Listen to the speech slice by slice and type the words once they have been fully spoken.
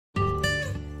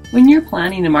When you're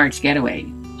planning a March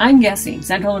getaway, I'm guessing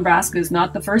Central Nebraska is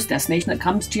not the first destination that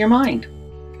comes to your mind.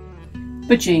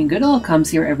 But Jane Goodall comes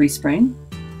here every spring.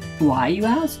 Why, you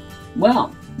ask?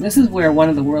 Well, this is where one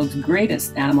of the world's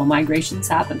greatest animal migrations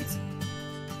happens.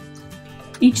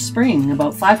 Each spring,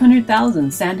 about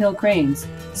 500,000 sandhill cranes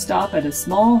stop at a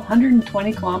small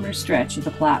 120-kilometer stretch of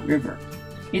the Platte River.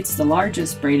 It's the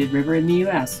largest braided river in the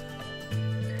U.S.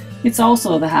 It's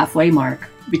also the halfway mark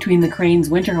between the cranes'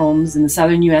 winter homes in the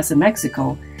southern U.S. and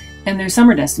Mexico and their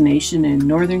summer destination in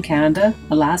northern Canada,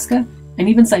 Alaska, and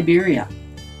even Siberia.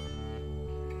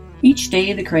 Each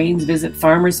day the cranes visit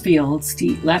farmers' fields to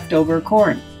eat leftover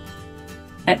corn.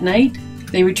 At night,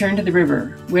 they return to the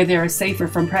river, where they are safer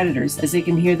from predators as they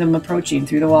can hear them approaching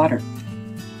through the water.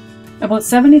 About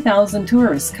 70,000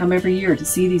 tourists come every year to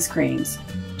see these cranes,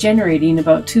 generating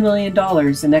about $2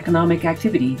 million in economic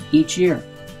activity each year.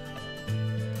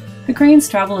 The cranes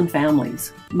travel in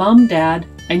families, mom, dad,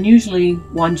 and usually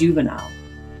one juvenile.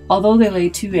 Although they lay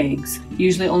 2 eggs,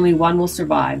 usually only one will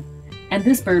survive, and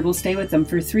this bird will stay with them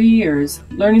for 3 years,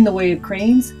 learning the way of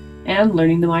cranes and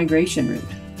learning the migration route.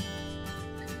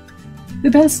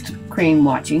 The best crane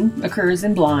watching occurs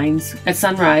in blinds at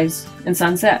sunrise and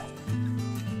sunset.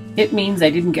 It means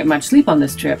I didn't get much sleep on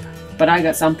this trip, but I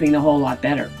got something a whole lot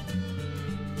better.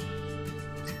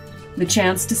 The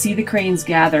chance to see the cranes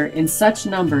gather in such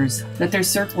numbers that their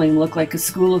circling looked like a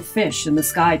school of fish in the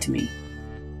sky to me.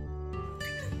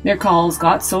 Their calls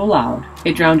got so loud,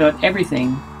 it drowned out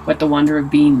everything but the wonder of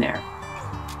being there.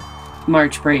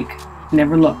 March break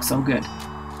never looked so good.